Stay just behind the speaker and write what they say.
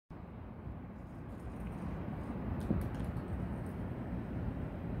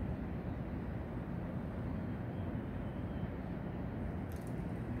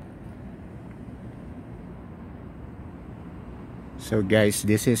So guys,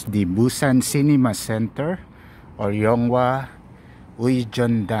 this is the Busan Cinema Center or Yonghwa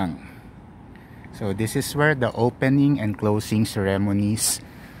Uijeondang. So this is where the opening and closing ceremonies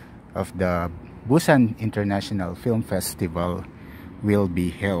of the Busan International Film Festival will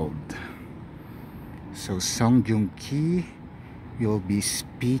be held. So Song Joong Ki will be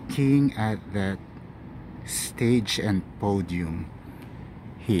speaking at that stage and podium.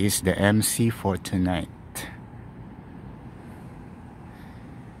 He is the MC for tonight.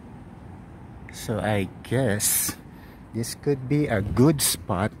 So I guess this could be a good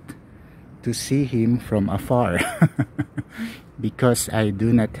spot to see him from afar because I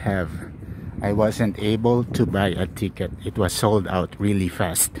wasn't able to buy a ticket. It was sold out really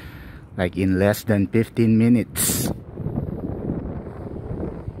fast, like in less than 15 minutes.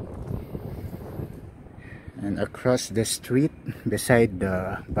 And across the street beside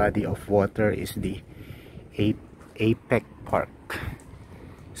the body of water is the Apex Park.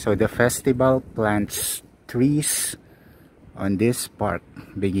 So the festival plants trees on this park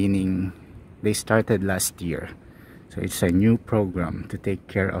they started last year. So it's a new program to take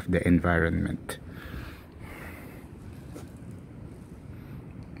care of the environment.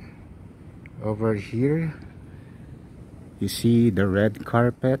 Over here you see the red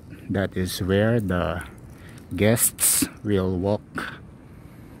carpet. That is where the guests will walk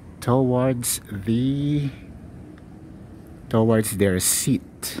towards their seat.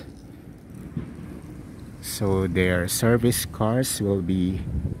 So their service cars will be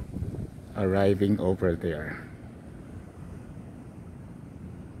arriving over there.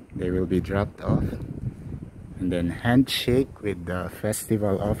 They will be dropped off and then handshake with the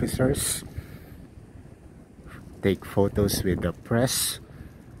festival officers, take photos with the press,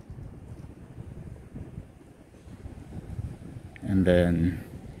 and then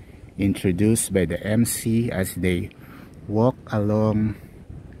introduced by the MC as they walk along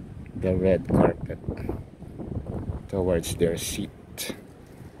the red carpet towards their seat.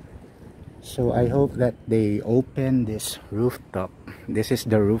 So I hope that they open this rooftop. This is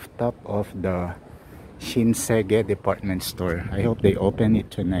the rooftop of the Shinsegae department store. I hope they open it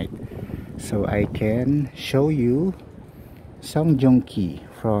tonight so I can show you Song Joong Ki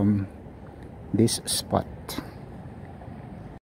from this spot.